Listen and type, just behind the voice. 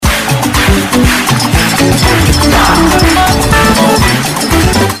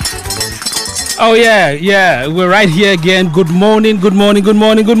Oh yeah. We're right here again. Good morning, everybody. Good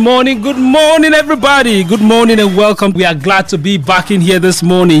morning and welcome. We are glad to be back in here this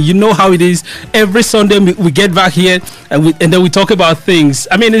morning. You know how it is. Every Sunday we get back here and then we talk about things.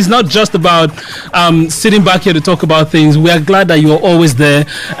 I mean, it's not just about sitting back here to talk about things. We are glad that you're always there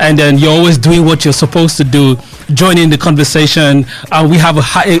and then you're always doing what you're supposed to do, joining the conversation. We have a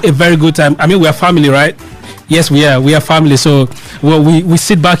very good time. I mean, we are family, right? Yes, we are. We are family. So we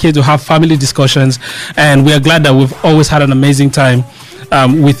sit back here to have family discussions, and we are glad that we've always had an amazing time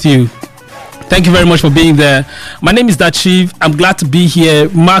with you. Thank you very much for being there. My name is Dachiv. I'm glad to be here.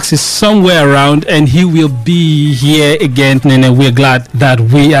 Max is somewhere around, and he will be here again. And we're glad that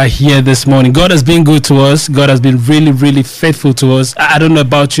we are here this morning. God has been good to us. God has been really, really faithful to us. I don't know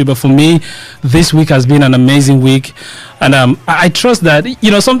about you, but for me, this week has been an amazing week. And I trust that,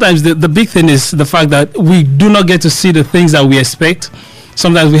 sometimes the big thing is the fact that we do not get to see the things that we expect.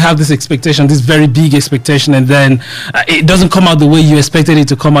 Sometimes we have this expectation, this very big expectation, and then it doesn't come out the way you expected it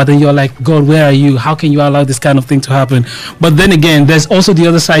to come out. And you're like, God, where are you? How can you allow this kind of thing to happen? But then again, there's also the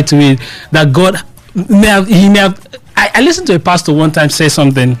other side to it, that God I listened to a pastor one time say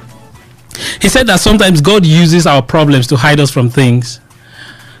something. He said that sometimes God uses our problems to hide us from things.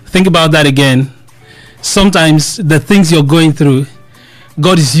 Think about that again. Sometimes the things you're going through,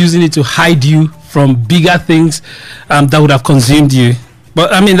 God is using it to hide you from bigger things that would have consumed you.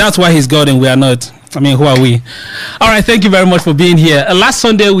 But I mean, that's why he's God and we are not. I mean, who are we? All right, thank you very much for being here. Last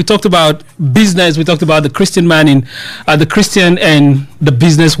Sunday, we talked about business. We talked about the Christian man in the Christian and the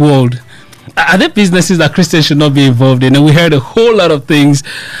business world. Are there businesses that Christians should not be involved in? And we heard a whole lot of things.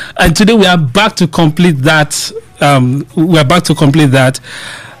 And today we are back to complete that.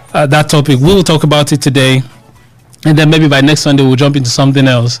 That topic. We will talk about it today. And then maybe by next Sunday, we'll jump into something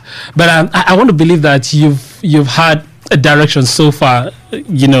else. But I want to believe that you've had a direction so far,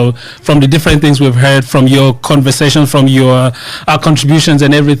 from the different things we've heard, from your conversation, from your contributions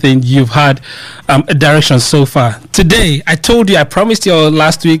and everything. You've had a direction so far. Today, I promised you all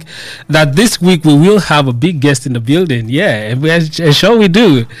last week that this week we will have a big guest in the building. Yeah, sure we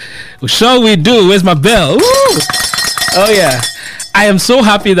do. Where's my bell? Woo! Oh, yeah. I am so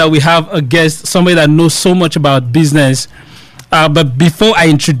happy that we have a guest, somebody that knows so much about business. But before I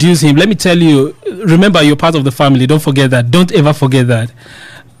introduce him, let me tell you, remember, you're part of the family. Don't forget that. Don't ever forget that.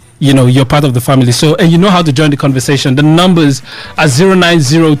 You're part of the family. So, and you know how to join the conversation. The numbers are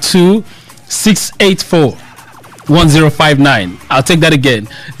 0902-684-1059. I'll take that again.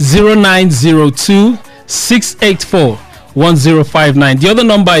 0902-684-1059. The other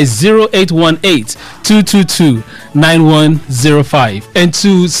number is 0818-222-9105. And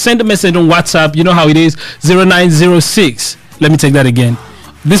to send a message on WhatsApp, you know how it is, 0906. Let me take that again.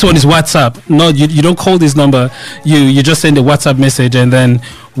 This one is WhatsApp. No, you don't call this number. You just send a WhatsApp message and then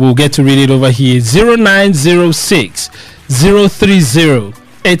we'll get to read it over here. 0906 030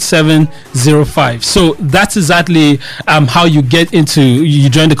 8705. So that's exactly how you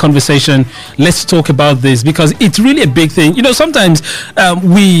join the conversation. Let's talk about this because it's really a big thing. Sometimes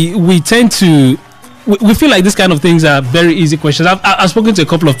we tend to we feel like this kind of things are very easy questions. I've spoken to a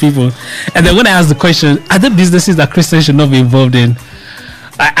couple of people, and then when I ask the question, are there businesses that Christians should not be involved in?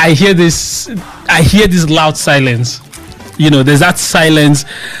 I hear this loud silence. There's that silence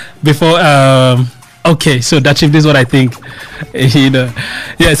before. Okay, so that's this is what I think.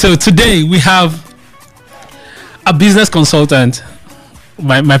 Yeah. So today we have a business consultant,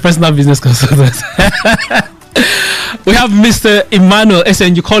 my personal business consultant. We have Mr. Emmanuel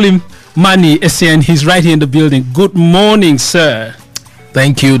Essien. You call him Manny Essien. He's right here in the building. Good morning, sir.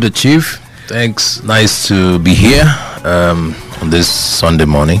 Thank you, the chief. Thanks. Nice to be here on this Sunday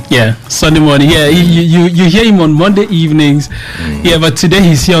morning. Yeah, Sunday morning. Yeah, you hear him on Monday evenings. Yeah, but today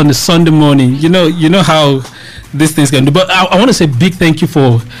he's here on the Sunday morning. You know how these things can do. But I want to say big thank you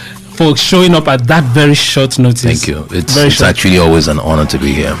for showing up at that very short notice. Thank you. It's actually always an honor to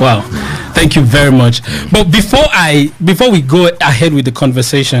be here. Wow. Thank you very much. But before we go ahead with the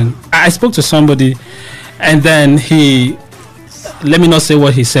conversation, I spoke to somebody and then let me not say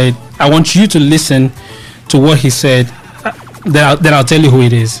what he said. I want you to listen to what he said. Then I'll tell you who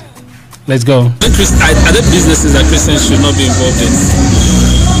it is. Let's go. Are there businesses that Christians should not be involved in?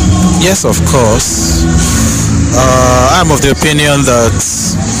 Yes, of course. I'm of the opinion that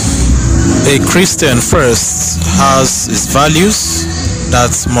a Christian first has his values that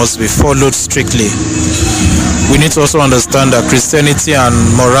must be followed strictly. We need to also understand that Christianity and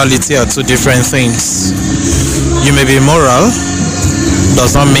morality are two different things. You may be moral,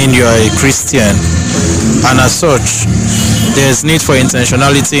 does not mean you are a Christian, and as such, there is need for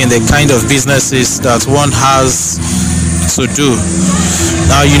intentionality in the kind of businesses that one has to do.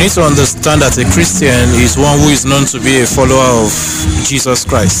 Now you need to understand that a Christian is one who is known to be a follower of Jesus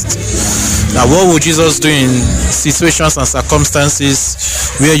Christ. Now what would Jesus do in situations and circumstances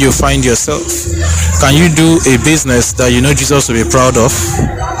where you find yourself? Can you do a business that you know Jesus will be proud of?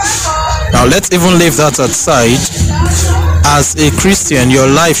 Now let's even leave that aside. As a Christian, your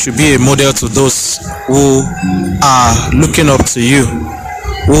life should be a model to those who are looking up to you,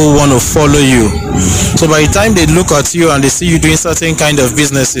 who want to follow you. So by the time they look at you and they see you doing certain kind of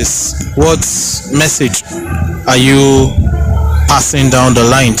businesses, what message are you passing down the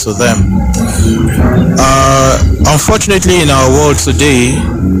line to them? Unfortunately, in our world today,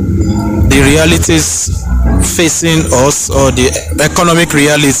 the realities facing us, or the economic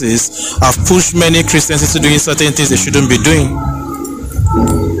realities, have pushed many Christians into doing certain things they shouldn't be doing.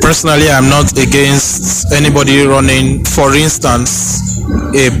 Personally, I'm not against anybody running, for instance,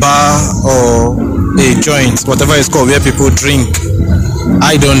 a bar or a joint, whatever it's called, where people drink.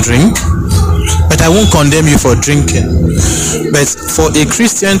 I don't drink, but I won't condemn you for drinking. But for a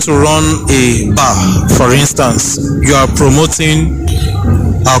Christian to run a bar, for instance, you are promoting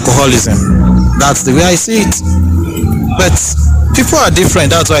alcoholism. That's the way I see it. But people are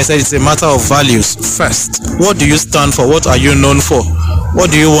different. That's why I said it's a matter of values first. What do you stand for? What are you known for? What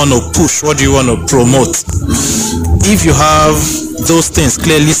do you want to push? What do you want to promote? If you have those things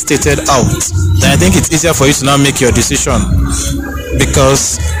clearly stated out, then I think it's easier for you to now make your decision.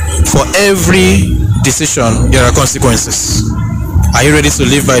 Because for every decision, there are consequences. Are you ready to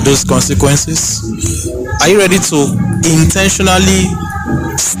live by those consequences? Are you ready to intentionally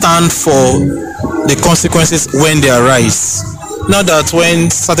stand for the consequences when they arise? Not that when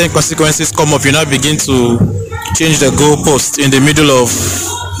certain consequences come up, you now begin to change the goalpost in the middle of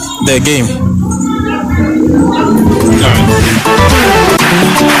the game.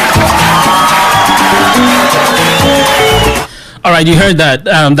 All right, you heard that.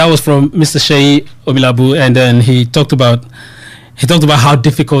 That was from Mr. Sheyi Omilabu, and then he talked about how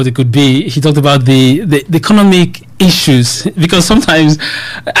difficult it could be. He talked about the economic issues, because sometimes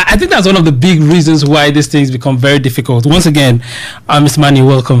I think that's one of the big reasons why these things become very difficult. Once again, Mr. Manny,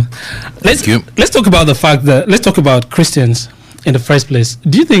 welcome. Let's talk about the fact that, let's talk about Christians in the first place.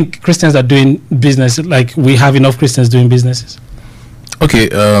 Do you think Christians are doing business, like we have enough Christians doing businesses? Okay,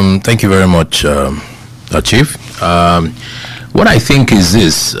 thank you very much, Chief. What I think is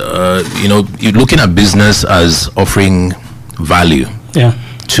this, you're looking at business as offering value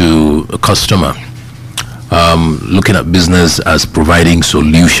to a customer, looking at business as providing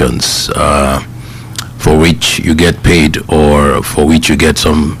solutions for which you get paid or for which you get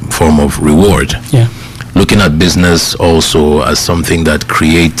some form of reward. Looking at business also as something that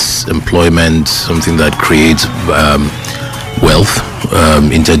creates employment, something that creates wealth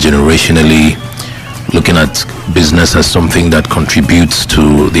intergenerationally. Looking at business as something that contributes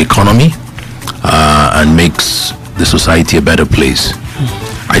to the economy and makes the society a better place.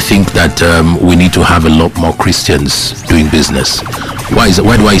 I think that we need to have a lot more Christians doing business. Why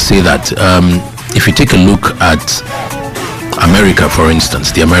do I say that? If you take a look at America, for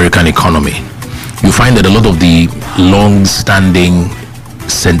instance, the American economy, you find that a lot of the long-standing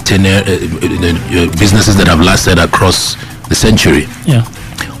businesses that have lasted across the century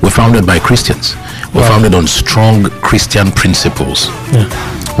were founded by Christians. Were founded on strong Christian principles.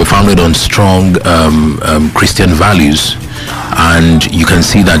 We're founded on strong Christian values, and you can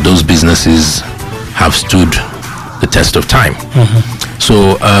see that those businesses have stood the test of time.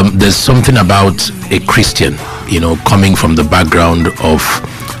 So there's something about a Christian, coming from the background of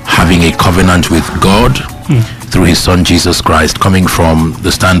having a covenant with God through his son Jesus Christ, coming from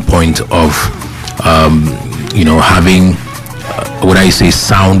the standpoint of having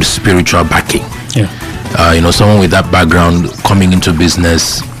sound spiritual backing. Someone with that background coming into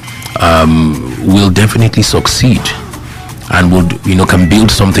business will definitely succeed and would can build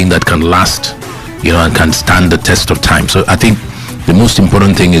something that can last, and can stand the test of time. So I think the most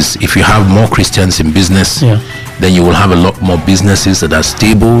important thing is, if you have more Christians in business, then you will have a lot more businesses that are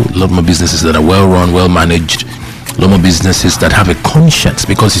stable, a lot more businesses that are well run, well managed, a lot more businesses that have a conscience.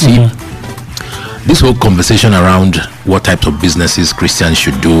 Because you see, this whole conversation around what types of businesses Christians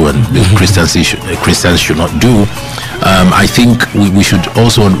should do and Christians should not do, I think we should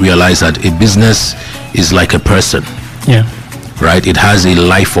also realize that a business is like a person. Right? It has a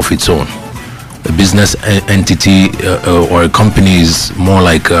life of its own. A business entity or a company is more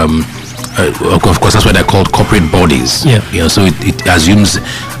like, of course, that's why they're called corporate bodies. So it assumes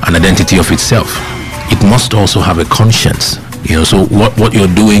an identity of itself. It must also have a conscience So what you're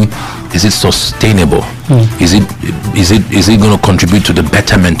doing, is it sustainable? Is it going to contribute to the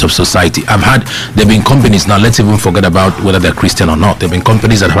betterment of society? There've been companies, now let's even forget about whether they're Christian or not. There've been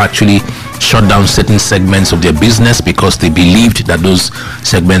companies that have actually shut down certain segments of their business because they believed that those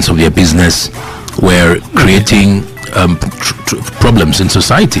segments of their business were creating problems in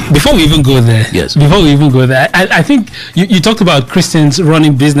society. Before we even go there, I think you talked about Christians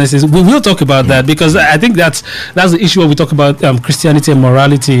running businesses. We will talk about that, because I think that's the issue when we talk about Christianity and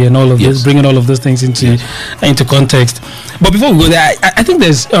morality and all of this, bringing all of those things into context. But before we go there, I think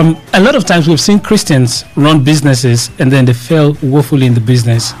there's a lot of times we've seen Christians run businesses and then they fail woefully in the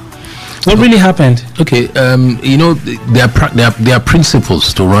business. What really happened? Okay, there are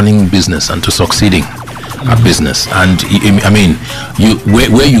principles to running business and to succeeding at business, and I mean,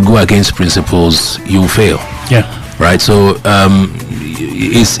 where you go against principles, you fail. Yeah. Right. So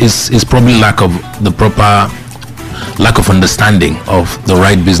it's probably lack of understanding of the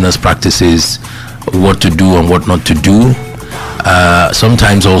right business practices, what to do and what not to do.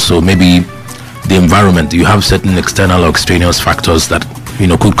 Sometimes also maybe the environment. You have certain external or extraneous factors that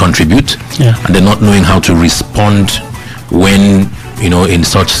could contribute, and they're not knowing how to respond when in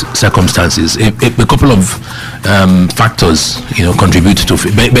such circumstances. A couple of factors contribute to,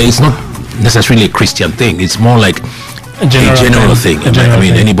 but it's not necessarily a Christian thing. It's more like a general thing. I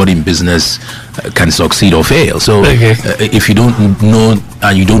mean, anybody in business can succeed or fail. So if you don't know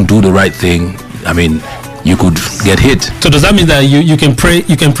and you don't do the right thing, I mean, you could get hit. So does that mean that you can pray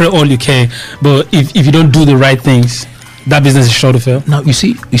all you can, but if you don't do the right things, that business is sure to fail? Now you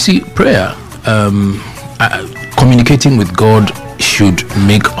see prayer, communicating with God should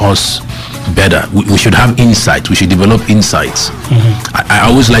make us better. We should have insight. We should develop insights. I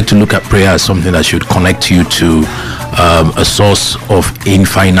always like to look at prayer as something that should connect you to a source of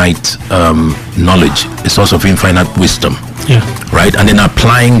infinite knowledge, a source of infinite wisdom. Right? And then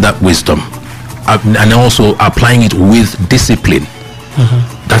applying that wisdom, and also applying it with discipline.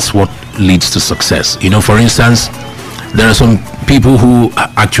 That's what leads to success. For instance, there are some people who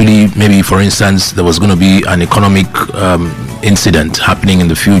actually, maybe for instance, there was going to be an economic incident happening in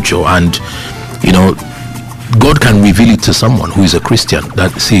the future, and God can reveal it to someone who is a Christian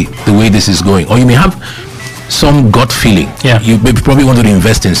that, see, the way this is going. Or you may have some gut feeling. You probably wanted to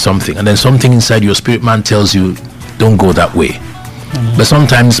invest in something, and then something inside your spirit man tells you, don't go that way. But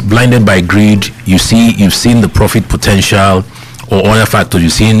sometimes, blinded by greed, you've seen the profit potential or other factors.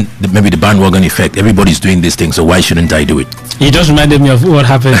 You've seen maybe the bandwagon effect. Everybody's doing this thing, so why shouldn't I do it? You just reminded me of what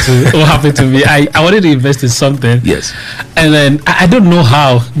happened to me. I wanted to invest in something. Yes. And then I don't know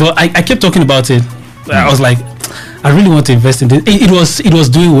how, but I kept talking about it. I was like, I really want to invest in this. It was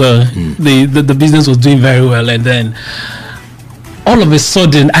doing well. The business was doing very well, and then all of a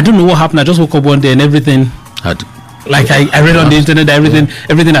sudden, I don't know what happened. I just woke up one day and everything had. Like I read on the internet,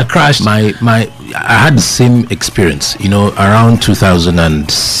 everything had crashed. I had the same experience, around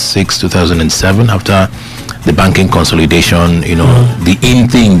 2006, 2007, after the banking consolidation. The in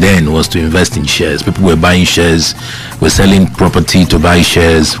thing then was to invest in shares. People were buying shares, were selling property to buy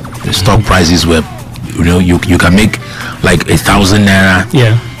shares. The stock prices were, you can make like 1,000 naira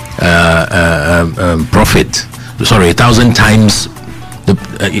profit. Sorry, 1,000 times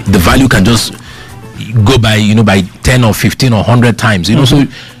the value can just go by by 10 or 15 or 100 times, so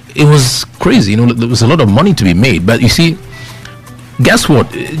it was crazy. There was a lot of money to be made. But you see, guess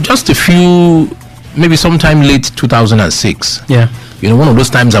what, just a few, maybe sometime late 2006, one of those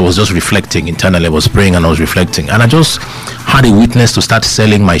times I was just reflecting internally. I was praying and I was reflecting, and I just had a witness to start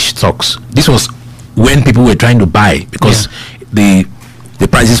selling my stocks. This was when people were trying to buy, because the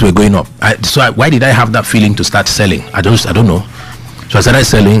prices were going up. Why did I have that feeling to start selling? I don't know. So I started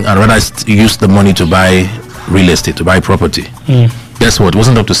selling, and rather used the money to buy real estate, to buy property. Guess what? It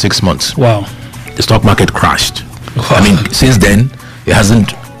wasn't up to 6 months. Wow. The stock market crashed. Wow. I mean, since then, it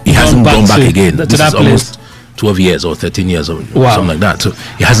hasn't gone back again. This is almost 12 years or 13 years or something like that. So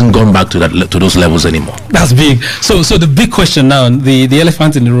it hasn't gone back to those levels anymore. That's big. So the big question now, the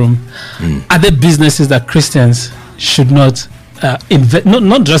elephant in the room, are there businesses that Christians should not invest,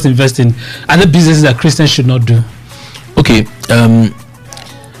 not just invest in, are there businesses that Christians should not do? Okay.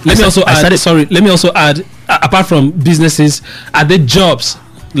 Let me also add, apart from businesses, are there jobs?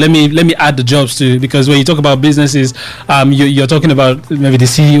 Let me add the jobs too, because when you talk about businesses, you're talking about maybe the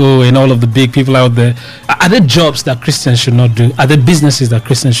CEO and all of the big people out there. Are there jobs that Christians should not do? Are there businesses that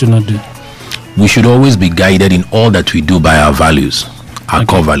Christians should not do? We should always be guided in all that we do by our values, our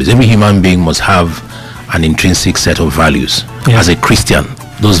core values. Every human being must have an intrinsic set of values. As a Christian,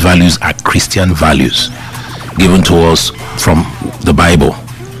 those values are Christian values given to us from the Bible,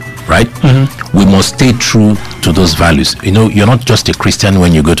 right? We must stay true to those values. You know, you're not just a Christian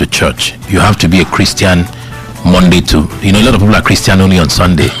when you go to church. You have to be a Christian Monday to, you know, a lot of people are Christian only on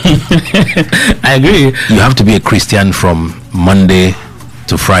Sunday. I agree. You have to be a Christian from Monday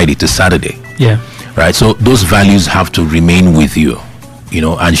to Friday to Saturday. Yeah. Right? So those values have to remain with you, you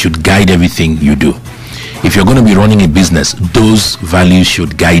know, and should guide everything you do. If you're going to be running a business, those values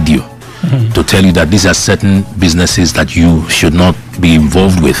should guide you to tell you that these are certain businesses that you should not be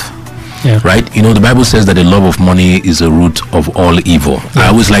involved with. Yeah. Right? You know, the Bible says that the love of money is the root of all evil. I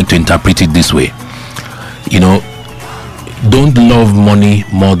always like to interpret it this way. You know, don't love money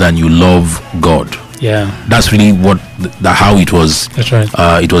more than you love God. Yeah. That's really what how it was. That's right.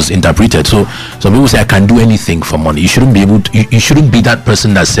 It was interpreted. So some people say I can do anything for money. You shouldn't be able to. You shouldn't be that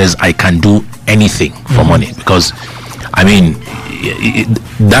person that says I can do anything for money, because, I mean,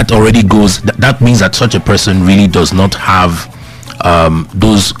 that already goes. That means that such a person really does not have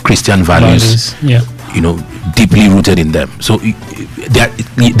those Christian values. Yeah. You know, deeply rooted in them. So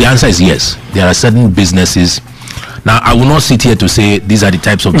the answer is yes. There are certain businesses. Now, I will not sit here to say these are the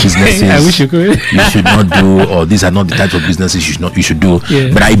types of businesses I wish you could. you should not do, or these are not the types of businesses you should do.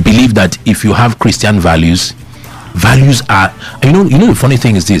 Yeah. But I believe that if you have Christian values are, you know the funny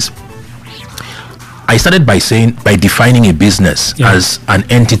thing is this. I started by defining a business as an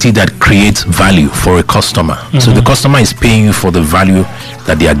entity that creates value for a customer. So the customer is paying you for the value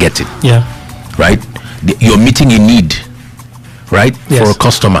that they are getting. Yeah. Right? You're meeting a need, right? Yes. For a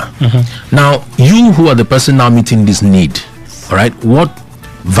customer. Now, you who are the person now meeting this need, all right, what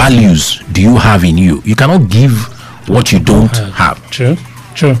values do you have in you? You cannot give what you don't have. True.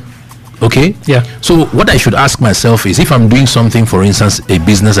 Okay? Yeah. So what I should ask myself is, if I'm doing something, for instance, a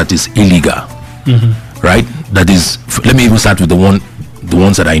business that is illegal, right? That is, let me even start with the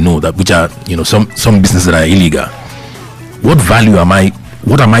ones that I know, that which are, you know, some businesses that are illegal. What value am I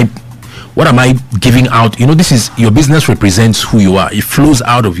giving out? You know, this is, your business represents who you are. It flows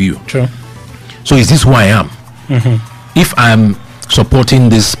out of you. True. So is this who I am? If I'm supporting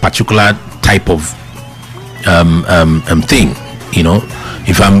this particular type of thing, you know,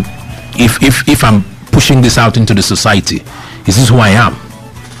 if I'm pushing this out into the society, is this who I am?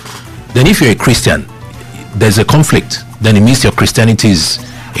 Then if you're a Christian, there's a conflict. Then it means your Christianity is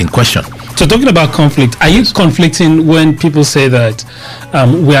in question. So talking about conflict, are you conflicting when people say that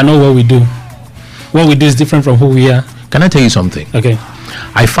we are not what we do? What we do is different from who we are. Can I tell you something? Okay.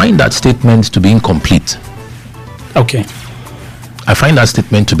 I find that statement to be incomplete. Okay. I find that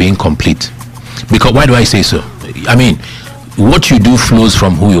statement to be incomplete. Because why do I say so? I mean, what you do flows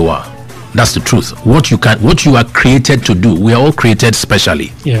from who you are. That's the truth. What you are created to do. We are all created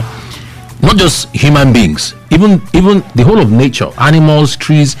specially. Yeah. Not just human beings, even the whole of nature, animals,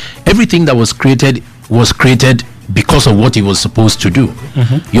 trees, everything that was created because of what it was supposed to do.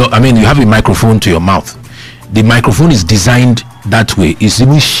 You have a microphone to your mouth. The microphone is designed that way. It's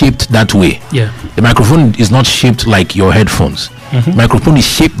even shaped that way. Yeah. The microphone is not shaped like your headphones. Microphone is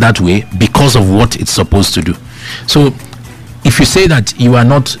shaped that way because of what it's supposed to do. So if you say that you are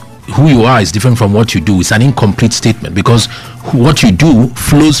not, who you are is different from what you do, it's an incomplete statement, because what you do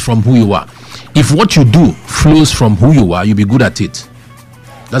flows from who you are. If what you do flows from who you are, you'll be good at it.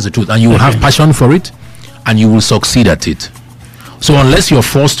 That's the truth. And you will have passion for it, and you will succeed at it. So unless you're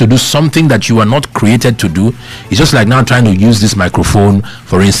forced to do something that you are not created to do, it's just like now trying to use this microphone,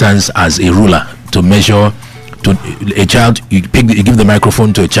 for instance, as a ruler to measure. To a child, you give the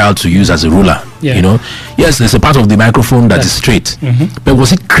microphone to a child to use as a ruler. Yeah. You know, yes, there's a part of the microphone that is straight, but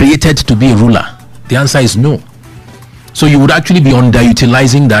was it created to be a ruler? The answer is no. So you would actually be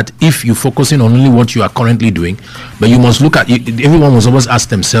underutilizing that if you're focusing on only what you are currently doing. But you must look at, everyone must always ask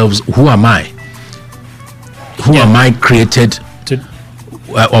themselves, who am I? Who am I created to,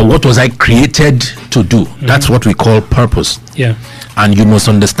 or what was I created to do? That's what we call purpose. Yeah. And you must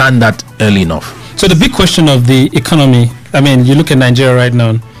understand that early enough. So the big question of the economy, I mean, you look at Nigeria right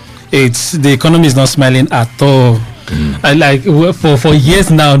now, the economy is not smiling at all. Like for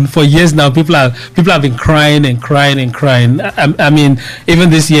years now, people have been crying and crying and crying. I mean, even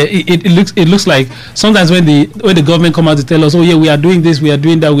this year, it looks like sometimes when the government come out to tell us, oh yeah, we are doing this, we are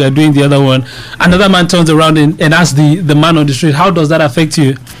doing that, we are doing the other one, another man turns around and asks the man on the street, how does that affect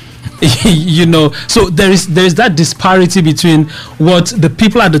you? You know, so there is that disparity between what the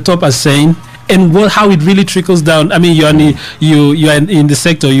people at the top are saying and how it really trickles down. I mean, you are in the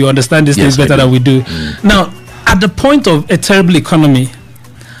sector, you understand these things better than we do. Now, at the point of a terrible economy,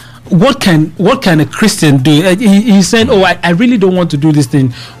 what can a Christian do? He said, "Oh, I really don't want to do this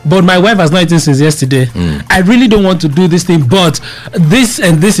thing, but my wife has not eaten since yesterday. I really don't want to do this thing, but this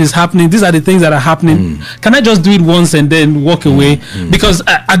and this is happening. These are the things that are happening. Can I just do it once and then walk away?" Because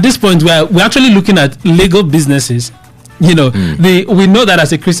at this point, we're actually looking at legal businesses. You know, we know that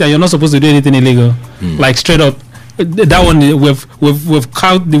as a Christian, you're not supposed to do anything illegal, like straight up. That one we've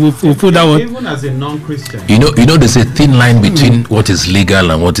put that one. Even as a non-Christian, you know, there's a thin line between what is legal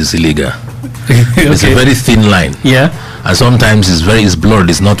and what is illegal. It's a very thin line. Yeah. And sometimes it's blurred.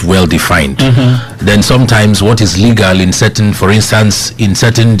 It's not well defined. Then sometimes what is legal in certain, for instance, in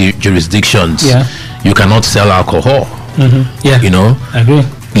certain jurisdictions, you cannot sell alcohol. Yeah. You know. I agree.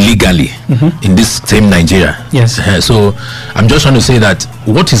 Legally in this same Nigeria. Yes. So I'm just trying to say that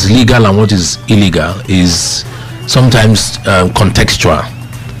what is legal and what is illegal is sometimes contextual,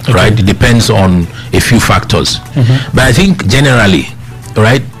 right? It depends on a few factors. But I think generally,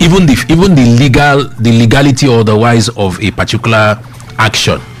 right, even the legality or otherwise of a particular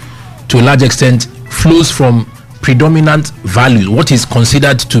action to a large extent flows from predominant values, what is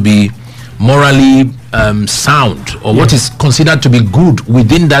considered to be morally sound, or what is considered to be good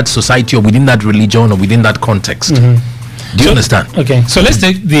within that society or within that religion or within that context. Do you understand? Okay, so let's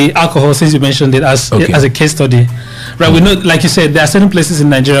take the alcohol, since you mentioned it as a case study, right? We know, like you said, there are certain places in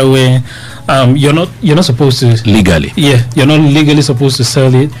Nigeria where you're not supposed to legally. Yeah, you're not legally supposed to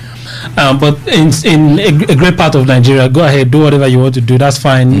sell it. But in a great part of Nigeria, go ahead, do whatever you want to do. That's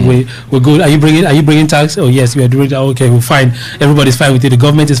fine. We're good. Are you bringing tax? Oh yes, we are doing that. Okay, we're fine. Everybody's fine with you. The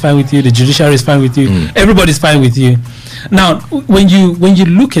government is fine with you. The judiciary is fine with you. Everybody's fine with you. Now, when you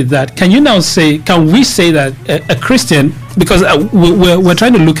look at that, can we say that a Christian, because we're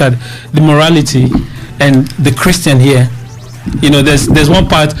trying to look at the morality and the Christian here. You know, there's one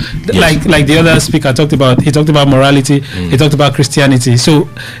part, like the other speaker talked about. He talked about morality. He talked about Christianity. So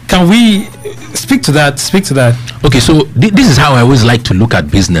can we speak to that? Okay, so this is how I always like to look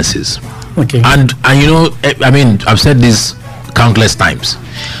at businesses. Okay. And you know, I mean, I've said this countless times.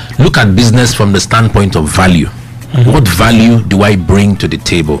 Look at business from the standpoint of value. What value do I bring to the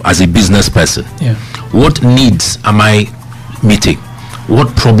table as a business person? Yeah. What needs am I meeting?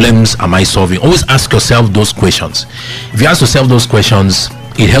 What problems am I solving? Always ask yourself those questions. If you ask yourself those questions,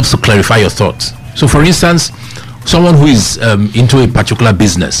 it helps to clarify your thoughts. So for instance, someone who is into a particular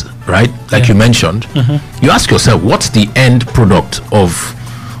business, right, like you mentioned, you ask yourself, what's the end product of,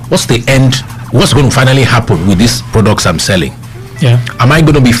 what's going to finally happen with these products I'm selling? Yeah. Am I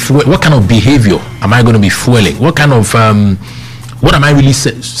going to be what kind of behavior am I going to be fueling? What kind of what am I really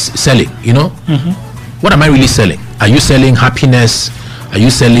selling? You know, what am I really selling? Are you selling happiness? Are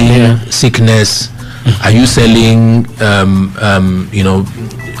you selling sickness? Are you selling you know,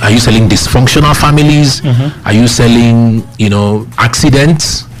 are you selling dysfunctional families? Are you selling, you know,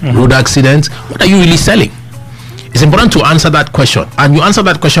 accidents, road accidents? What are you really selling? It's important to answer that question, and you answer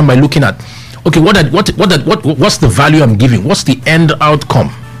that question by looking at, okay, what's the value I'm giving? What's the end outcome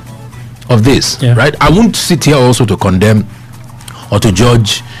of this? Right? I won't sit here also to condemn or to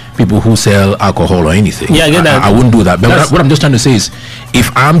judge people who sell alcohol or anything. Yeah, I get that. I wouldn't do that. But what I'm just trying to say is, if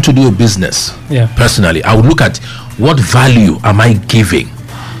I'm to do a business, personally, I would look at what value am I giving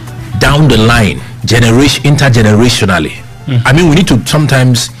down the line, intergenerationally. I mean, we need to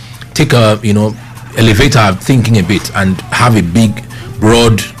sometimes take elevate our thinking a bit and have a big,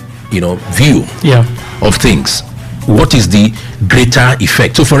 broad, view of things. What is the greater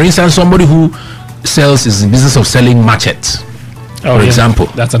effect? So for instance, somebody who is in the business of selling machetes, for example,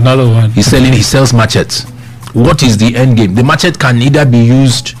 that's another one. He sells machetes. What is the end game? The machete can either be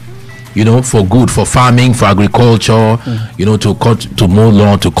used, for good, for farming, for agriculture, to mow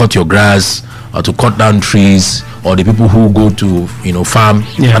lawn, to cut your grass, or to cut down trees, or the people who go to farm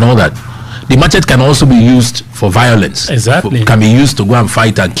and all that. The machete can also be used for violence. Exactly. Can be used to go and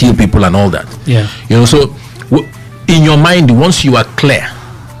fight and kill people and all that. So in your mind, once you are clear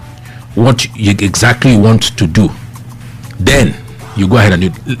what you exactly want to do, then you go ahead and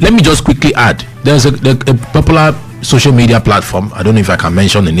do. Let me just quickly add, there's a popular social media platform, I don't know if I can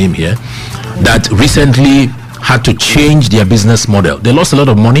mention the name here, that recently had to change their business model. They lost a lot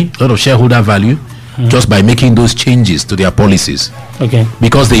of money, a lot of shareholder value, just by making those changes to their policies. Okay.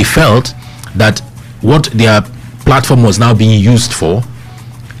 Because they felt that what their platform was now being used for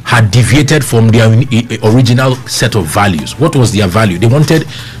had deviated from their original set of values. What was their value? They wanted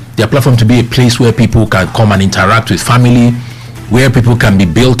their platform to be a place where people can come and interact with family, where people can be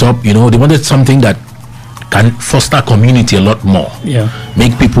built up. They wanted something that can foster community a lot more.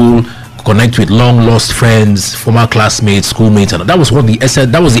 Make people connect with long lost friends, former classmates, schoolmates, and that was what the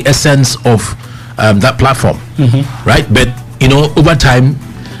essence of that platform, right? But over time,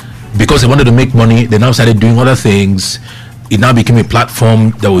 because they wanted to make money, they now started doing other things. It now became a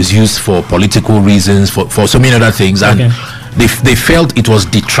platform that was used for political reasons, for so many other things, and they felt it was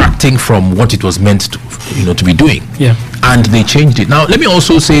detracting from what it was meant to, to be doing. Yeah. And they changed it. Now, let me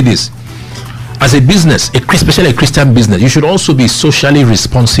also say this: as a business, especially a Christian business, you should also be socially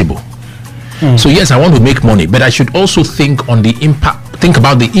responsible. So yes, I want to make money, but I should also think about the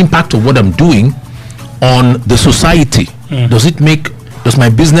impact of what I'm doing on the society. Does my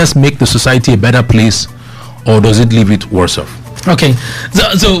business make the society a better place, or does it leave it worse off? Okay,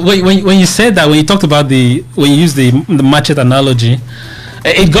 so when you said that, when you talked about when you used the machete analogy,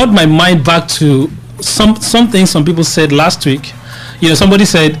 it got my mind back to something some people said last week. Somebody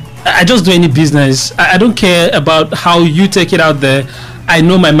said, I just do any business. I don't care about how you take it out there. I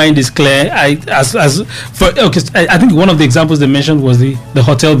know my mind is clear. I think one of the examples they mentioned was the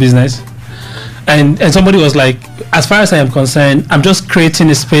hotel business. And somebody was like, as far as I am concerned, I'm just creating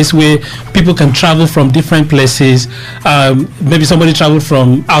a space where people can travel from different places. Maybe somebody traveled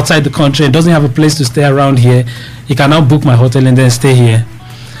from outside the country and doesn't have a place to stay around here. He can now book my hotel and then stay here.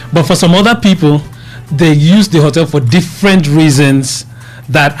 But for some other people, they use the hotel for different reasons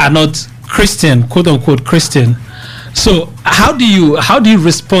that are not Christian, quote unquote Christian. So how do you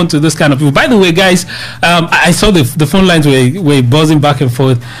respond to this kind of people? By the way, guys, I saw the phone lines were buzzing back and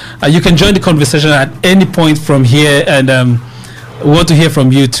forth. You can join the conversation at any point from here, and we want to hear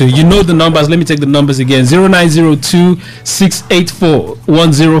from you too. You know the numbers. Let me take the numbers again: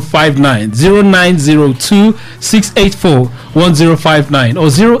 0902-684-1059, 0902-684-1059, or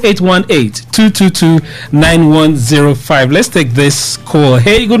 0818-222-9105. Let's take this call.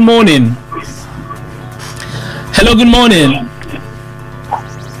 Hey, good morning. Hello, good morning.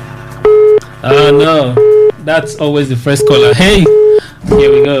 No, that's always the first caller. Hey,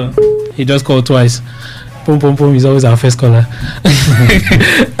 here we go. He just called twice. Boom, boom, boom. He's always our first caller.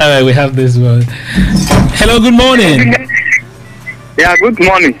 All right, we have this one. Hello, good morning. Yeah, good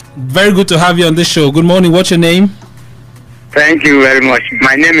morning. Very good to have you on this show. Good morning. What's your name? Thank you very much.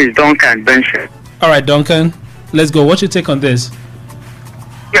 My name is Duncan Benson. All right, Duncan. Let's go. What's your take on this?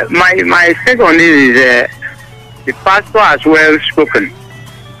 My take on this is the pastor has well spoken.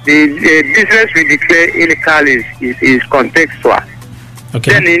 The business we declare illegal is contextual.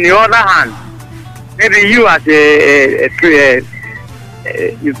 Okay. Then, in the other hand, maybe you as a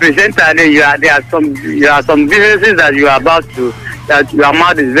you presenter, there are some businesses that you are about to, that your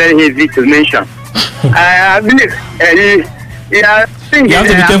mouth is very heavy to mention. I believe you have to be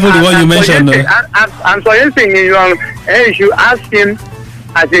careful the one you mentioned. I'm suggesting you should ask him,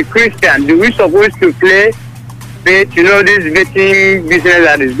 as a Christian, do we supposed to play bet, this betting business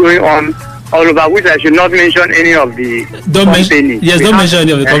that is going on all over, which I should not mention any of the companies. Don't mention any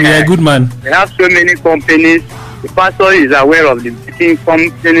of the companies. You're a good man. We have so many companies. The pastor is aware of the betting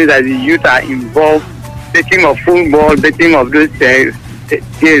companies that the youth are involved, betting of football, betting of those games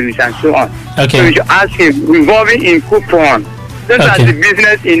and so on. Okay. So we should ask him, revolving in coupon. Those are the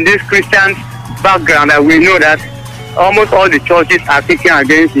business in this Christian background that we know that almost all the churches are kicking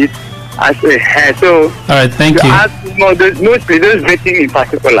against it. So, all right, thank you. Mostly those betting in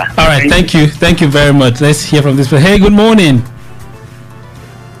particular. All right, thank you very much. Let's hear from this person. Hey, good morning.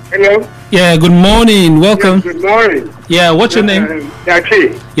 Hello. Yeah, good morning. Welcome. Yes, good morning. Yeah, what's your name?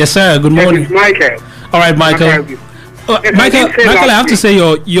 Dachi. Yes, sir. Good morning. Michael. All right, Michael. Michael, I have to say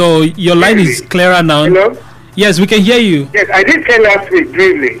your line is clearer now. Hello. Yes, we can hear you. Yes, I did say last week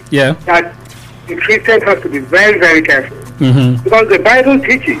briefly. Yeah. That the Christians have to be very, very careful, because the Bible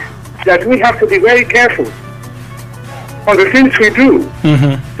teaches that we have to be very careful on the things we do.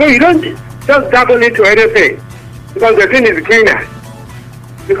 So you don't just dabble into anything because the thing is greener,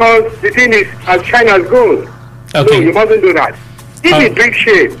 because the thing is as shine as gold. Okay. No, you mustn't do that. If it brings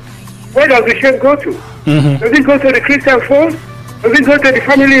shame, where does the shame go to? Does it go to the Christian fold? Does it go to the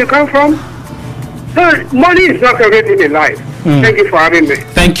family you come from? So money is not everything in life. Thank you for having me.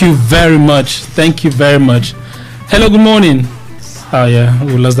 Thank you very much. Thank you very much. Hello, good morning. Oh yeah,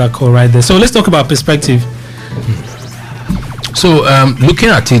 we lost that call right there. So let's talk about perspective. So looking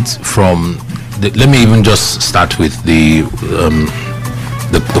at it from, let me even just start with the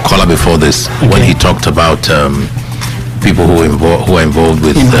caller before this, when he talked about people who are involved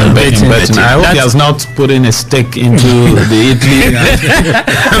with betting. I hope he has not put in a stake into the Italy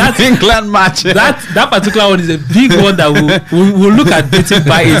and England match. That particular one is a big one that we'll look at betting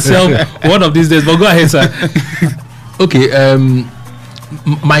by itself one of these days. But go ahead, sir. Okay.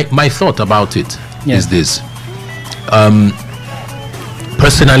 My thought about it is this.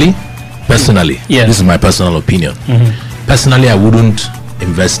 Personally, this is my personal opinion. Personally, I wouldn't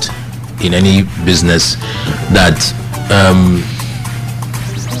invest in any business that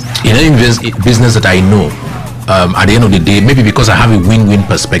in any business that I know, at the end of the day, maybe because I have a win-win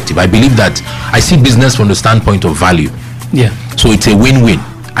perspective, I believe that I see business from the standpoint of value. Yeah. So it's a win-win.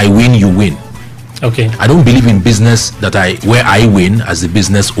 I win, you win. Okay. I don't believe in business where I win as the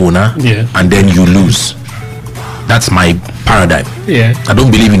business owner, and then you lose. That's my paradigm. Yeah. I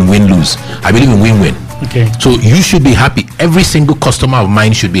don't believe in win-lose. I believe in win-win. Okay. So you should be happy. Every single customer of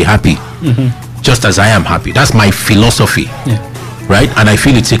mine should be happy, just as I am happy. That's my philosophy. Yeah. Right? And I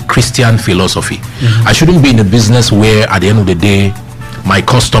feel it's a Christian philosophy. I shouldn't be in a business where at the end of the day, my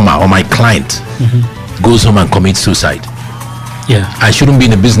customer or my client goes home and commits suicide. Yeah. I shouldn't be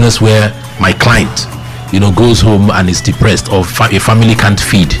in a business where my client, goes home and is depressed, or a family can't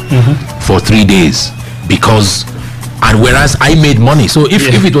feed for 3 days because, and whereas I made money. So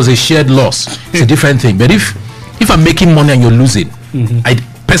if it was a shared loss, it's a different thing. But if I'm making money and you're losing, I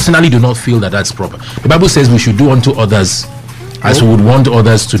personally do not feel that that's proper. The Bible says we should do unto others as we would want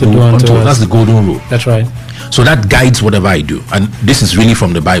others to do unto us. That's the golden rule. That's right. So that guides whatever I do, and this is really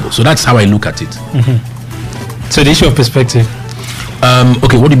from the Bible. So that's how I look at it. So the issue of perspective.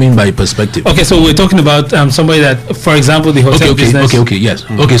 Okay, what do you mean by perspective? Okay, so we're talking about somebody that, for example, the hotel business. Okay, yes.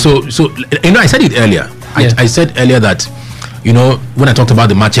 Okay, so I said it earlier. I said earlier that when I talked about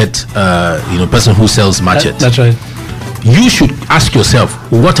the machete, person who sells machete. That's right. You should ask yourself,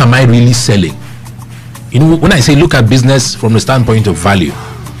 what am I really selling? When I say look at business from the standpoint of value,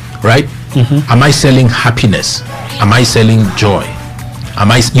 right? Am I selling happiness? Am I selling joy?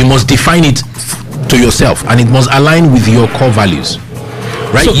 You must define it to yourself, and it must align with your core values,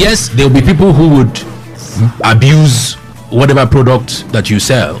 right? So, yes, there will be people who would abuse whatever product that you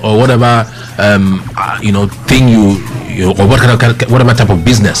sell, or whatever thing or whatever type of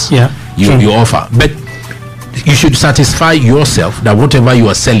business you offer. But you should satisfy yourself that whatever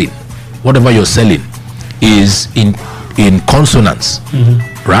you're selling is in consonance,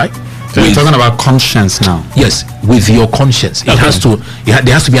 right? So you're talking about conscience now. Yes, with your conscience. There has to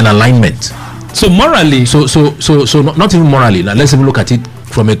be an alignment. So morally, so not even morally. Now let's even look at it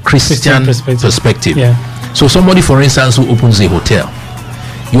from a Christian perspective. Yeah. So somebody, for instance, who opens a hotel,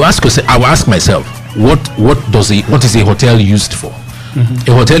 I will ask myself, what is a hotel used for?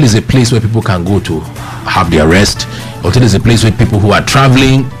 A hotel is a place where people can go to have their rest. A hotel is a place where people who are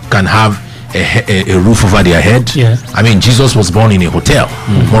traveling can have a roof over their head. Yeah. I mean, Jesus was born in a hotel,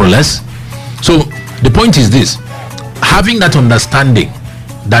 more or less. So the point is this: having that understanding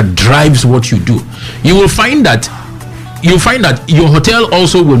that drives what you do, you will find that your hotel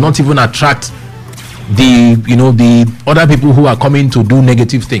also will not even attract the other people who are coming to do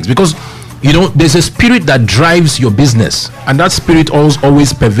negative things, because there's a spirit that drives your business, and that spirit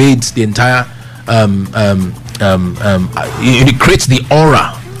always pervades the entire it creates the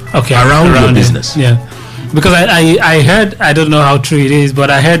aura around your business. Yeah, because I heard, I don't know how true it is, but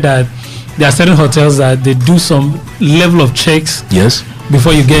I heard that there are certain hotels that they do some level of checks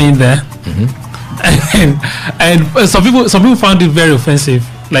before you get in there. And some people found it very offensive.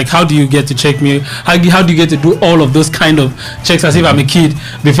 Like, how do you get to check me? How do you get to do all of those kind of checks as if I'm a kid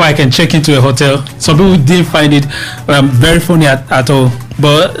before I can check into a hotel? Some people didn't find it very funny at all.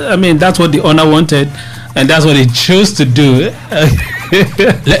 But I mean, that's what the owner wanted, and that's what he chose to do.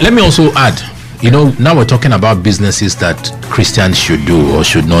 Let me also add, now we're talking about businesses that Christians should do or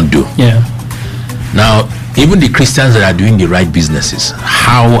should not do. Yeah. Now, even the Christians that are doing the right businesses,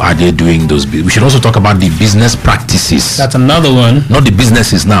 how are they doing those? We should also talk about the business practices. That's another one. Not the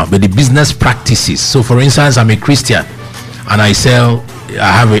businesses now, but the business practices. So, for instance, I'm a Christian and I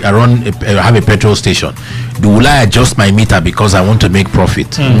have a petrol station. Will I adjust my meter because I want to make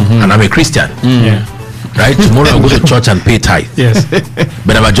profit? And I'm a Christian. Yeah. Right? Tomorrow I'll go to church and pay tithe. Yes.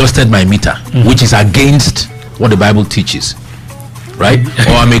 But I've adjusted my meter, which is against what the Bible teaches. Right?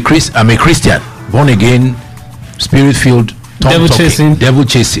 Or I'm a Christian, born again, spirit filled, devil chasing.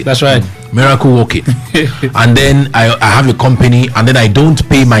 That's right. Miracle working. And then I have a company, and then I don't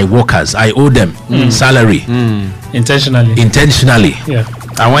pay my workers. I owe them salary. Intentionally. Yeah.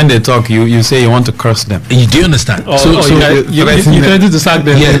 And when they talk, you say you want to curse them. Do you understand? You threaten to sack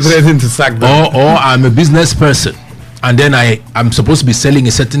them. Yes. Threaten to sack them. Or I'm a business person, and then I'm supposed to be selling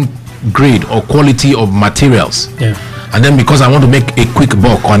a certain grade or quality of materials. Yeah. And then because I want to make a quick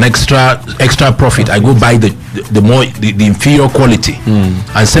buck or an extra profit, I go buy the inferior quality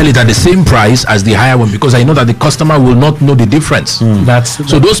and sell it at the same price as the higher one, because I know that the customer will not know the difference.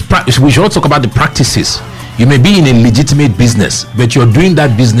 So we should also talk about the practices. You may be in a legitimate business, but you're doing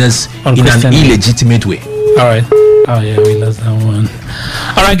that business in an illegitimate way. All right. Oh yeah, we lost that one.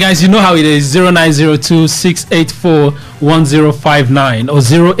 All right, guys, you know how it is. 0902-684-1059 or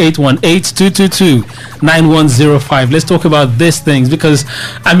 0818-222-9105. Let's talk about these things because,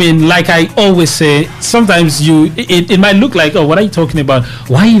 I mean, like I always say, sometimes it might look like, oh, what are you talking about?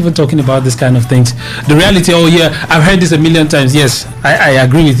 Why are you even talking about this kind of things? The reality, oh, yeah, I've heard this a million times. Yes, I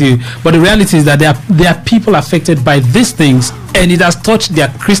agree with you. But the reality is that there are people affected by these things, and it has touched their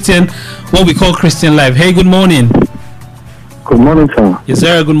Christian, what we call Christian life. Hey, good morning. Good morning, sir. Yes,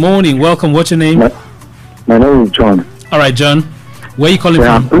 sir. Good morning. Welcome. What's your name? My name is John. All right, John. Where are you calling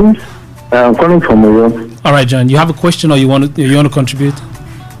from? I'm calling from Oyo. All right, John. You have a question or you want to contribute?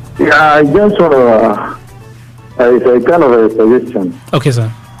 Yeah, I just want to. It's a kind of a suggestion. Okay,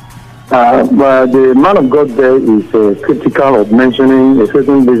 sir. But the man of God there is critical of mentioning a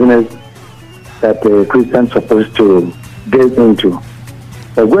certain business that a Christian is supposed to get into.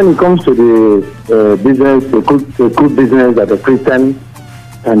 But when it comes to the business, the good business that a Christian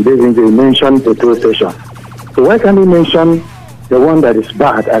can get into, he mentioned the petrol station. So why can't he mention the one that is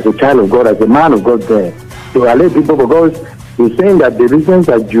bad as a child of God, as a man of God there? To alert people, because he's saying that the business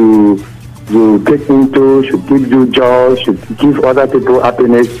that you get into should give you joy, should give other people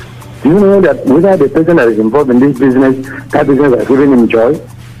happiness. Do you know that whether the person that is involved in this business, that business has given him joy?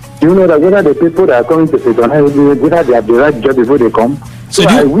 Do you know that whether the people that are coming to patronize, whether they have the right job before they come? So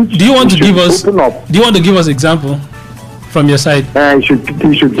do you want to give us? Do you want to give us example from your side?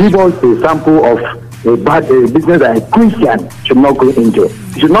 You should give us a sample of a business that a Christian should not go into.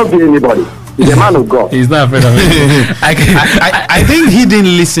 He should not be anybody. He's a man of God. He's not afraid of it. I think he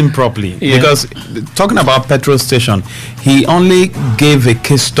didn't listen properly because talking about petrol station, he only gave a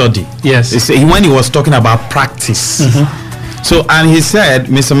case study. Yes. When he was talking about practice. So, and he said,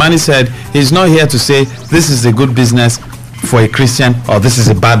 Mr. Manny said, he's not here to say this is a good business for a Christian or this is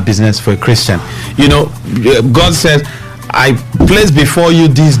a bad business for a Christian. You know, God said, I place before you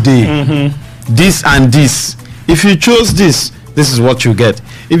this day, this and this. If you chose this, this is what you get.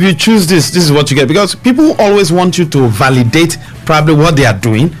 If you choose this, this is what you get. Because people always want you to validate probably what they are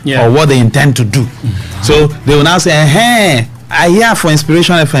doing or what they intend to do. So they will now say, hey, I hear for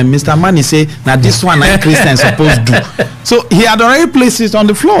Inspiration FM, Mr. Manny say, now this one I Christian supposed to do. So he had already placed it on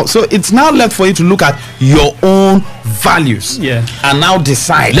the floor. So it's now left for you to look at your own values and now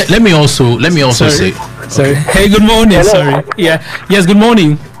decide. Let me also say. Sorry. Hey, good morning. Hello. Sorry. Yeah. Yes, good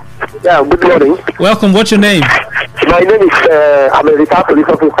morning. Yeah, good morning. Welcome. What's your name? My name is, I'm a retired police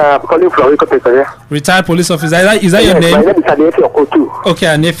officer. I'm calling from Rikope. Retired police officer. Is that your name? My name is Anefio Kotu. Okay,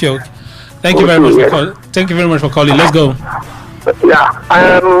 Anefio. Thank you very much for calling. Thank you very much for calling. Let's go. Yeah.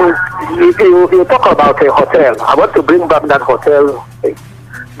 You talk about a hotel. I want to bring back that hotel thing.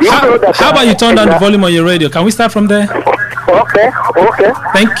 How about you turn down the volume on your radio? Can we start from there? Okay.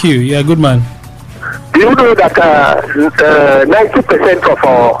 Thank you. You're a good man. Do you know that 90% of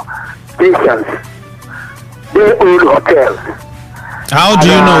our stations, they own hotels? How do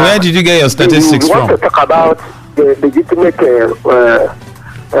you know? Where did you get your statistics from? We want to talk about the legitimate work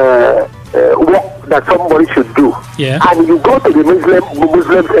that somebody should do. Yeah. And you go to the Muslim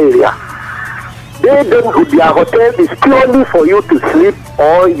area. They don't. Their hotel is purely for you to sleep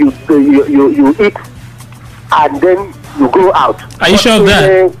or you eat, and then you go out. Are you sure of that?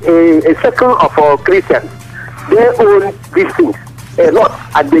 A circle of our Christians, they own these things a lot,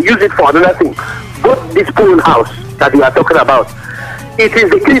 and they use it for another thing. Both this pool house that we are talking about, it is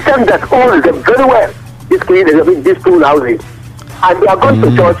the Christians that own them very well. These pool houses, and they are going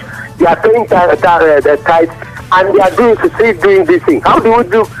to church. They are paying the tithes, and they are doing this thing. How do you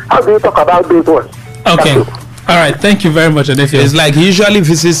talk about those ones? Okay. All right. Thank you very much, Adefio. It's like he usually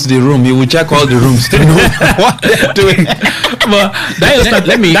visits the room. He will check all the rooms to know what they're doing. But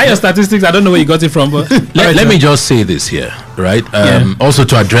that your statistics. I don't know where you got it from. But let me just say this here, right? Also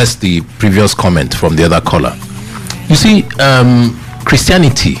to address the previous comment from the other caller. You see,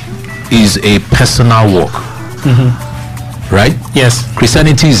 Christianity is a personal walk. Right? Yes.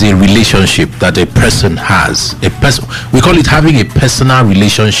 Christianity is a relationship that a person has. We call it having a personal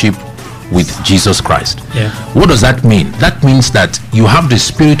relationship with Jesus Christ. Yeah. What does that mean? That means that you have the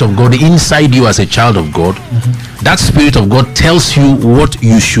Spirit of God inside you as a child of God. That Spirit of God tells you what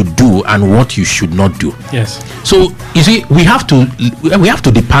you should do and what you should not do. Yes. So you see, we have to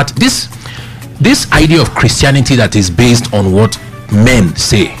depart this idea of Christianity that is based on what men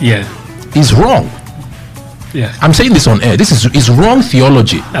say. Yeah. Is wrong. Yeah. I'm saying this on air. This is wrong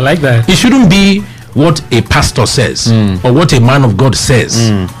theology. I like that. It shouldn't be what a pastor says or what a man of God says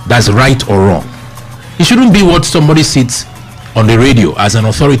that's right or wrong. It shouldn't be what somebody sits on the radio as an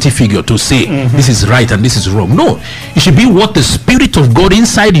authority figure to say this is right and this is wrong. No, it should be what the Spirit of God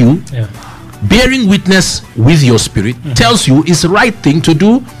inside you bearing witness with your spirit tells you it's the right thing to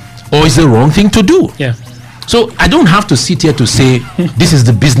do or it's the wrong thing to do. Yeah. So I don't have to sit here to say this is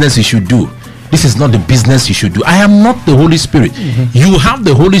the business you should do. This is not the business you should do. I am not the Holy Spirit. You have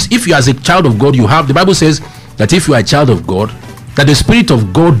the Holy Spirit. If you are as a child of God, you have, the Bible says that if you are a child of God, that the Spirit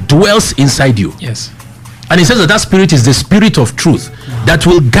of God dwells inside you. Yes. And it says that that Spirit is the Spirit of truth that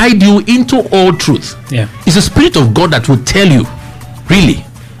will guide you into all truth. Yeah. It's the Spirit of God that will tell you really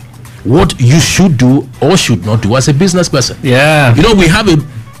what you should do or should not do as a business person. Yeah. You know, we have a,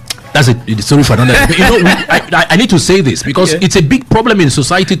 that's a story for another. You know, I need to say this because it's a big problem in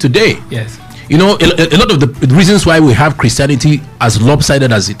society today. Yes. You know, a lot of the reasons why we have Christianity as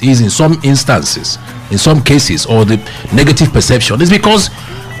lopsided as it is in some instances, in some cases, or the negative perception is because,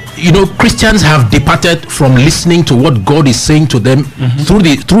 you know, Christians have departed from listening to what God is saying to them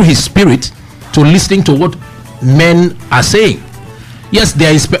through His Spirit to listening to what men are saying. Yes, they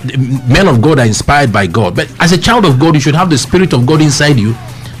are men of God are inspired by God, but as a child of God, you should have the Spirit of God inside you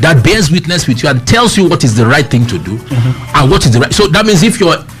that bears witness with you and tells you what is the right thing to do and what is the right. So that means if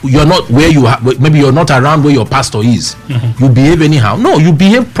you're not where you are, maybe you're not around where your pastor is, you behave anyhow. No, you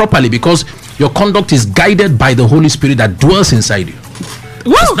behave properly because your conduct is guided by the Holy Spirit that dwells inside you.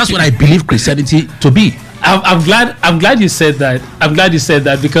 That's what I believe Christianity to be. I'm glad you said that. I'm glad you said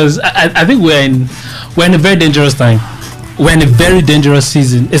that because I think we're in a very dangerous time. We're in a very dangerous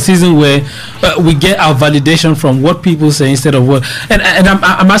season, a season where we get our validation from what people say instead of what. And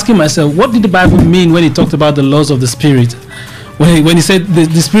I'm asking myself, what did the Bible mean when it talked about the laws of the Spirit? When he said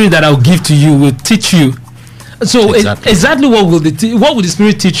the Spirit that I'll give to you will teach you. So exactly what will the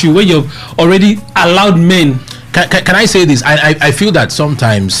Spirit teach you when you've already allowed men? Can I say this? I feel that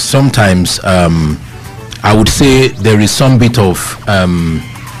sometimes I would say there is some bit of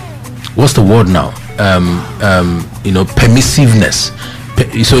what's the word now? You know, permissiveness.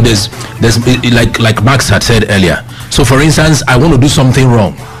 So there's like Max had said earlier. So for instance, I want to do something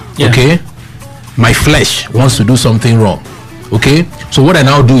wrong. Okay, my flesh wants to do something wrong. Okay, so what I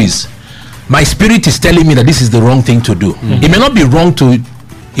now do is my spirit is telling me that this is the wrong thing to do. It may not be wrong to.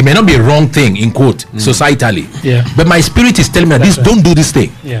 It may not be a wrong thing in quote societally, but my spirit is telling me that don't do this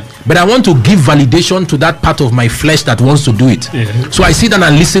thing. But I want to give validation to that part of my flesh that wants to do it. So I sit down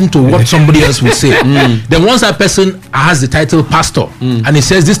and listen to what somebody else will say. Then once that person has the title pastor and he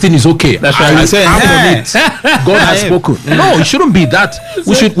says this thing is okay, that's right. I say God has spoken. No, it shouldn't be that.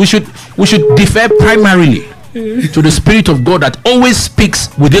 We should defer primarily to the Spirit of God that always speaks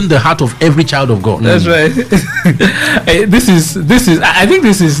within the heart of every child of God. That's right. This is I think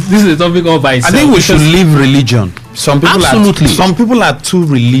this is a topic all by itself. I think we should leave religion. Some people are too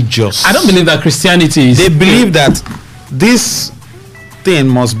religious. I don't believe that Christianity is. They believe that this thing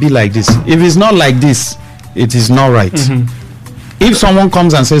must be like this. If it's not like this, it is not right. If someone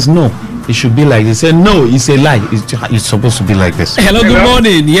comes and says no, it should be like this, say no, it's a lie. It's supposed to be like this. Hello, good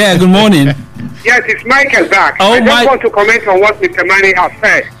morning. Yeah, good morning. Yes, it's Michael back. Oh, I just want to comment on what Mr. Manny has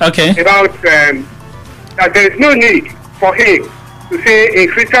said. Okay. About that there is no need for him to say a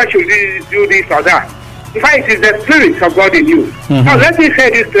Christian should do this or that. In fact, it is the Spirit of God in you. Now, let me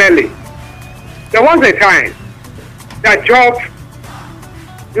say this clearly. There was a time that job,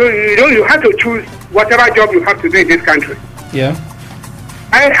 you have to choose whatever job you have to do in this country. Yeah.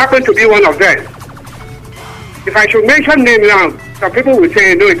 I happen to be one of them. If I should mention name now, some people will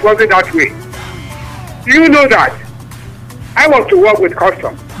say, no, it wasn't that way. Do you know that? I want to work with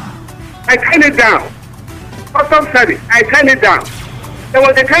custom. I turned it down. Custom service, I turned it down. There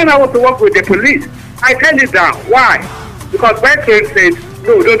was a time I want to work with the police. I turned it down. Why? Because my friend said,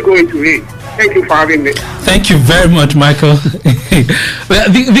 no, don't go into it. Thank you for having me. Thank you very much, Michael.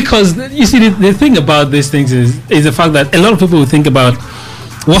 Because you see, the thing about these things is the fact that a lot of people will think about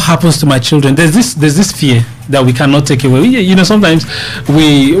what happens to my children. There's this fear that we cannot take away. You know, sometimes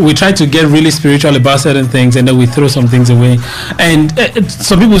we try to get really spiritual about certain things and then we throw some things away. And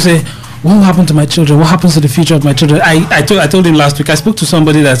some people say, what will happen to my children? What happens to the future of my children? I told him last week, I spoke to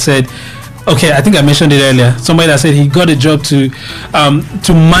somebody that said, okay, I think I mentioned it earlier. Somebody that said he got a job to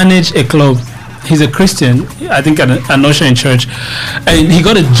manage a club. He's a Christian, I think an usher in church. And he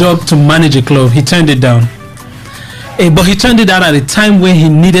got a job to manage a club. He turned it down. But he turned it down at a time when he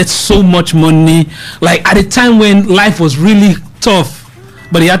needed so much money, like at a time when life was really tough,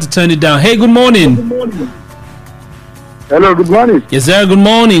 but he had to turn it down. Hey, good morning. Good morning. Hello, good morning. Yes, sir. Good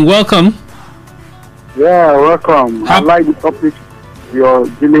morning. Welcome. Yeah, welcome. I like the topic you're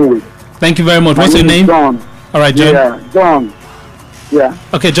dealing with. Thank you very much. What's your name? John. All right, John. Yeah, John. Yeah.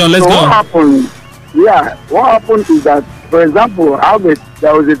 Okay, John, let's go. What happened? Yeah, what happened is that, for example, Albert,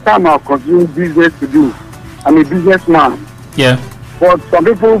 there was a time I was continuing business to do. I'm a businessman. Yeah. But some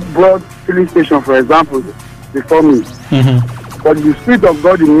people brought filling station, for example, before me. But the Spirit of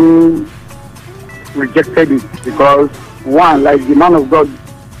God in me rejected it because, one, like the man of God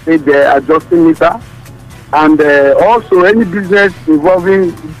said, the adjusting meter, and also any business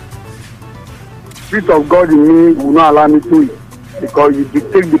involving Spirit of God in me will not allow me to it because you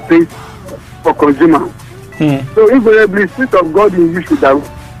dictate the pace for consumer. So invariably, Spirit of God in you should have,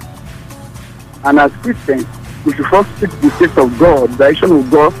 and as Christians, we should first seek the face of God, the direction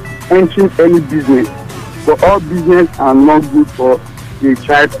of God, entering any business. But all business are not good for the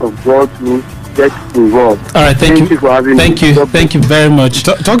child of God to get involved. All right, thank you for having me. Thank you very much.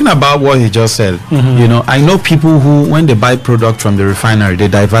 Talking about what he just said, you know, I know people who, when they buy product from the refinery, they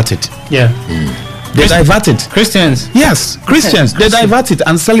divert it. Yeah. They divert it. Christians. Yes, Christians. They divert it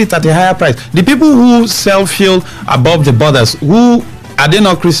and sell it at a higher price. The people who sell fuel above the borders, who are they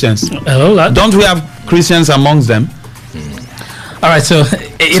not Christians? Don't we have Christians amongst them? All right, so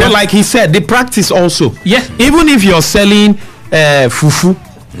like he said, the practice also. Yeah. Even if you're selling fufu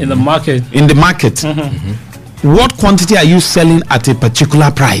in the market, what quantity are you selling at a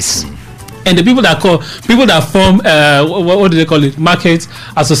particular price? And the people that form what do they call it, market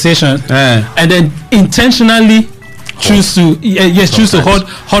association, and then intentionally choose to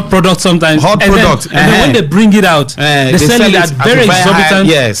hot products sometimes. Hot products. And then when they bring it out, they sell it at very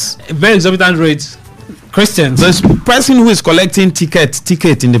exorbitant, very exorbitant rates. Christians. There's person who is collecting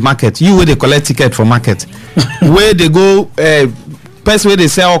ticket in the market. You where they collect ticket for market, where they go, person where they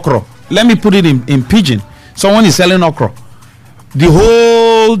sell okra. Let me put it in pidgin. Someone is selling okra. The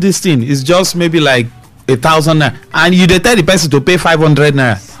whole this thing is just maybe like 1,000 naira, and you tell the person to pay 500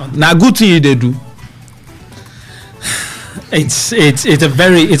 naira. Now good thing they do. It's a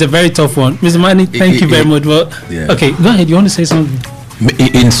very tough one, Mr. Manny. Thank you very much. Well, okay, go ahead. You want to say something?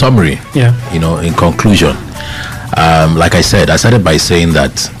 In summary, you know, in conclusion, like I said, I started by saying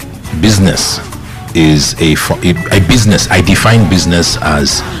that business is a business. I define business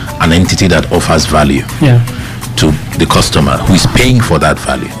as an entity that offers value to the customer who is paying for that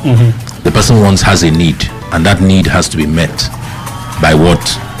value. The person has a need, and that need has to be met by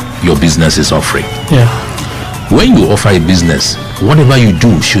what your business is offering. When you offer a business, whatever you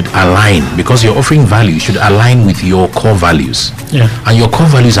do should align, because you're offering value, should align with your core values. And your core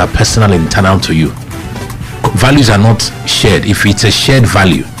values are personal and internal to you. Values are not shared. If it's a shared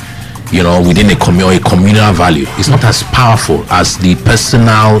value, you know, within a communal value, it's not as powerful as the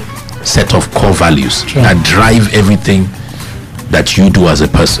personal set of core values that drive everything that you do as a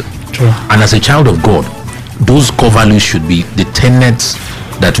person. And as a child of God, those core values should be the tenets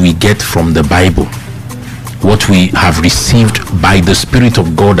that we get from the Bible, what we have received by the Spirit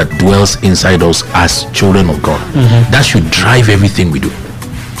of God that dwells inside us as children of God. That should drive everything we do.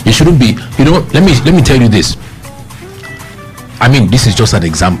 It shouldn't be, you know, let me tell you this. I mean, this is just an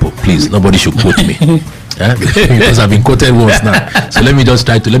example. Please, nobody should quote me. Because I've been quoted once now. So let me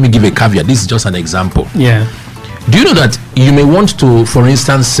give a caveat. This is just an example. Do you know that you may want to, for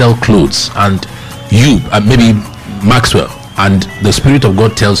instance, sell clothes, and you, maybe Maxwell, and the Spirit of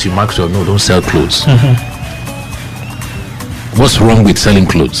God tells you, Maxwell, no, don't sell clothes. What's wrong with selling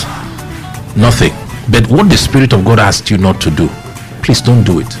clothes? Nothing. But what the Spirit of God asked you not to do, please don't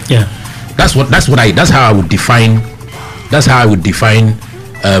do it. That's how I would define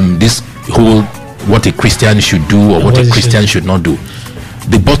this whole, what a Christian should do or what a Christian should not do.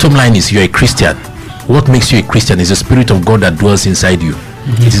 The bottom line is, you're a Christian. What makes you a Christian is the Spirit of God that dwells inside you.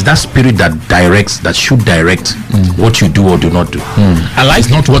 It is that Spirit that should direct what you do or do not do. It's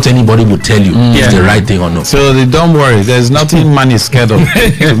not what anybody would tell you is the right thing or not. So don't worry, there's nothing man is scared of.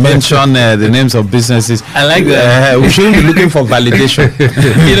 Mention the names of businesses. I like that. We shouldn't be looking for validation.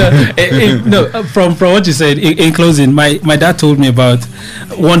 From what you said, in closing, my dad told me about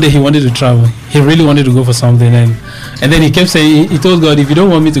one day he wanted to travel. He really wanted to go for something, and then he kept saying, he told God, if you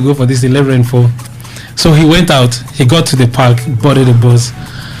don't want me to go for this, 11-4. So he went out, he got to the park, boarded the bus,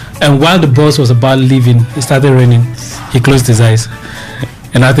 and while the bus was about leaving, it started raining. He closed his eyes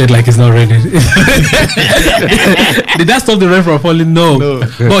and acted like it's not raining. Did that stop the rain from falling? No.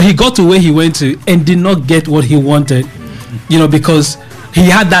 But he got to where he went to and did not get what he wanted, you know, because he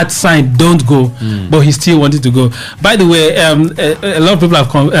had that sign, don't go, but he still wanted to go. By the way, a lot of people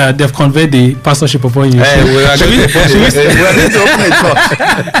have they've conveyed the pastorship upon you. We are going to open a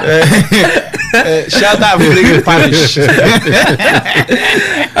church. Shelter and Fleet Parish.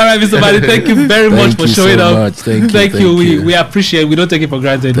 All right, Mr. Manny, thank you very much for showing up. Thank you. We appreciate. We don't take it for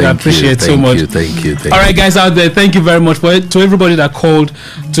granted. We appreciate so much. Thank you. All right, guys out there, thank you very much to everybody that called,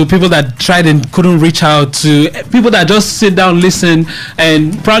 to people that tried and couldn't reach out, to people that just sit down, listen,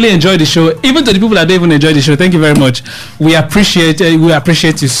 and probably enjoy the show. Even to the people that don't even enjoy the show, thank you very much. We appreciate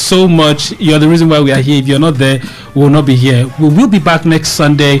you so much. You're the reason why we are here. If you're not there, we will not be here. We will be back next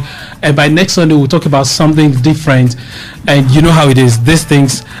Sunday, and by next Sunday we'll talk about something different. And you know how it is. These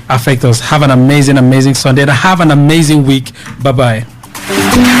things affect us. Have an amazing Sunday, and have an amazing week. Bye-bye.